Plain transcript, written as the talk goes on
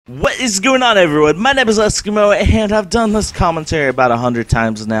What is going on, everyone? My name is Eskimo, and I've done this commentary about 100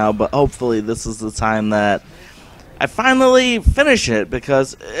 times now, but hopefully this is the time that I finally finish it,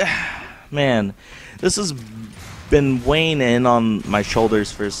 because, man, this has been weighing in on my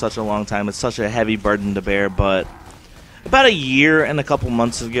shoulders for such a long time. It's such a heavy burden to bear, but about a year and a couple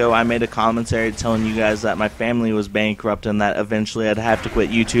months ago, I made a commentary telling you guys that my family was bankrupt and that eventually I'd have to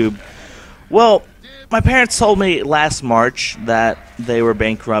quit YouTube. Well, my parents told me last March that they were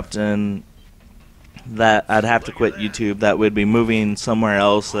bankrupt and that I'd have to quit YouTube, that we'd be moving somewhere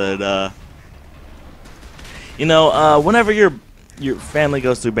else. That, whenever your family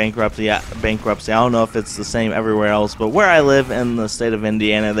goes through bankruptcy, I don't know if it's the same everywhere else, but where I live in the state of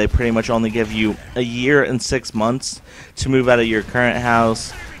Indiana, they pretty much only give you a year and 6 months to move out of your current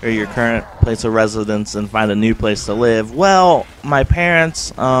house or your current place of residence and find a new place to live. Well, my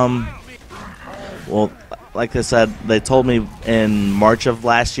parents, well, like I said, they told me in March of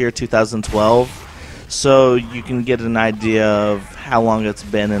last year, 2012, so you can get an idea of how long it's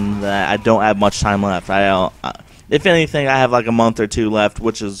been and that I don't have much time left. If anything, I have like a month or two left,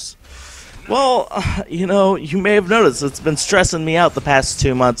 which is, well, you may have noticed it's been stressing me out the past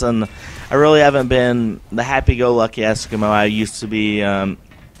 2 months, and I really haven't been the happy-go-lucky Eskimo I used to be.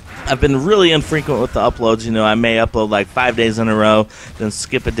 I've been really infrequent with the uploads. I may upload like 5 days in a row, then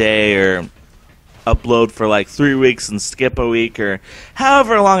skip a day, or upload for like 3 weeks and skip a week, or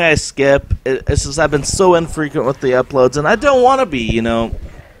however long I skip. It's just I've been so infrequent with the uploads, and I don't want to be.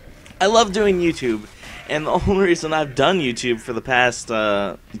 I love doing YouTube, and the only reason I've done YouTube for the past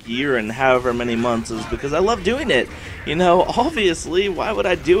year and however many months is because I love doing it. Obviously, why would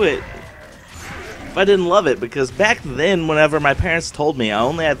I do it if I didn't love it? Because back then, whenever my parents told me, I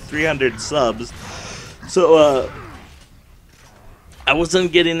only had 300 subs, so I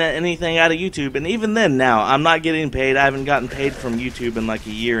wasn't getting anything out of YouTube. And even then, now, I'm not getting paid. I haven't gotten paid from YouTube in like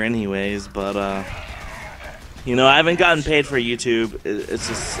a year anyways, but I haven't gotten paid for YouTube. It's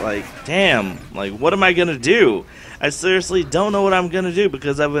just like, damn, like, what am I gonna do? I seriously don't know what I'm gonna do,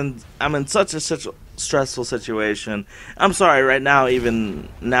 because I'm in such a stressful situation. I'm sorry, right now, even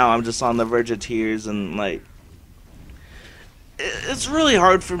now, I'm just on the verge of tears, and like, it's really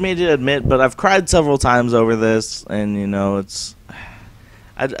hard for me to admit, but I've cried several times over this, and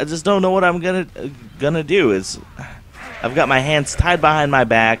I just don't know what I'm gonna do. I've got my hands tied behind my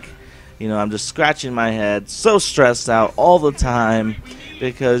back. I'm just scratching my head, so stressed out all the time,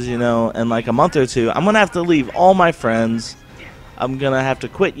 because in like a month or two, I'm gonna have to leave all my friends. I'm gonna have to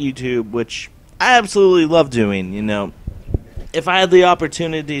quit YouTube, which I absolutely love doing. If I had the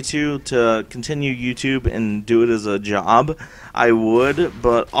opportunity to continue YouTube and do it as a job, I would,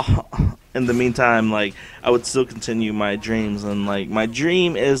 but in the meantime, like, I would still continue my dreams, and like, my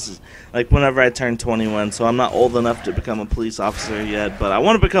dream is like whenever I turn 21. So I'm not old enough to become a police officer yet, but I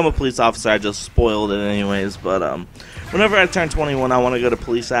want to become a police officer. I just spoiled it anyways. But whenever I turn 21, I want to go to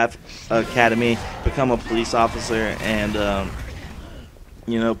police academy, become a police officer, and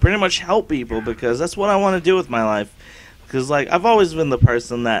pretty much help people, because that's what I want to do with my life. Because, like, I've always been the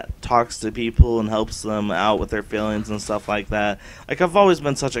person that talks to people and helps them out with their feelings and stuff like that. Like, I've always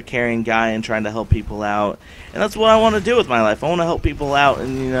been such a caring guy and trying to help people out. And that's what I want to do with my life. I want to help people out.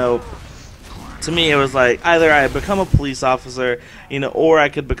 And, to me, it was like, either I become a police officer, or I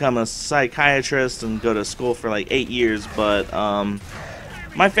could become a psychiatrist and go to school for, like, 8 years. But,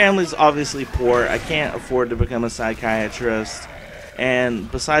 my family's obviously poor. I can't afford to become a psychiatrist.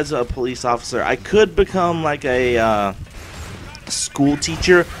 And besides a police officer, I could become, like, a school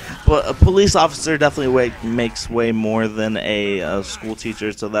teacher, but a police officer definitely makes way more than a school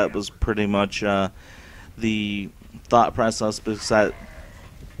teacher. So that was pretty much the thought process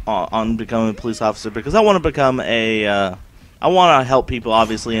on becoming a police officer, because I want to become I want to help people,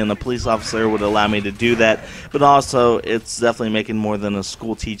 obviously, and a police officer would allow me to do that, but also it's definitely making more than a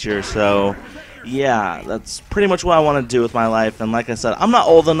school teacher. So yeah, that's pretty much what I want to do with my life. And like I said, I'm not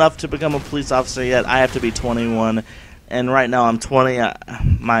old enough to become a police officer yet. I have to be 21. And right now I'm 20.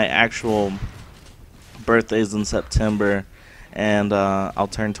 My actual birthday is in September, and I'll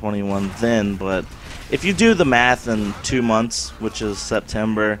turn 21 then. But if you do the math, in 2 months, which is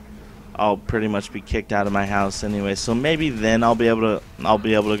September, I'll pretty much be kicked out of my house anyway. So maybe then I'll be able to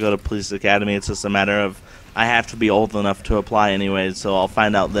go to police academy. It's just a matter of I have to be old enough to apply anyway, so I'll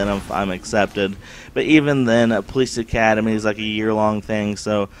find out then if I'm accepted. But even then, a police academy is like a year-long thing,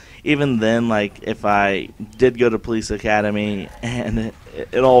 so even then, like, if I did go to police academy and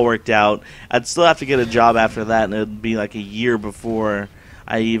it all worked out, I'd still have to get a job after that, and it would be like a year before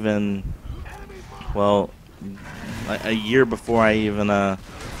I even,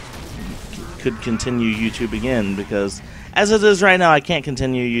 could continue YouTube again, because as it is right now, I can't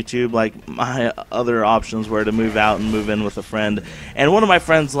continue YouTube. Like, my other options were to move out and move in with a friend. And one of my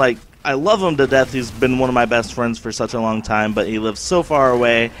friends, like, I love him to death. He's been one of my best friends for such a long time, but he lives so far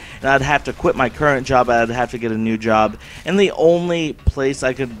away, and I'd have to quit my current job. I'd have to get a new job, and the only place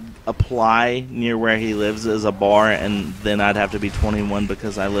I could apply near where he lives is a bar, and then I'd have to be 21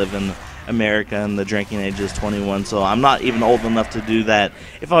 because I live in America and the drinking age is 21, so I'm not even old enough to do that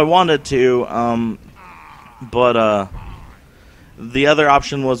if I wanted to. But the other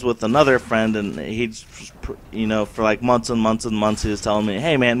option was with another friend, and he's, you know, for like months and months and months, he was telling me,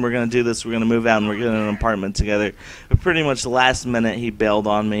 hey man, we're going to do this, we're going to move out, and we're getting an apartment together. But pretty much the last minute, he bailed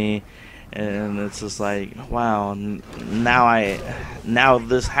on me, and it's just like, wow, now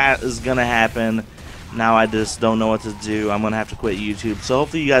this is going to happen. Now I just don't know what to do. I'm going to have to quit YouTube. So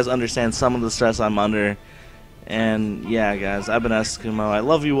hopefully you guys understand some of the stress I'm under. And yeah, guys, I've been Eskimo. I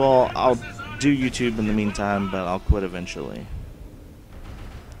love you all. I'll do YouTube in the meantime, but I'll quit eventually.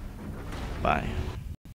 Bye.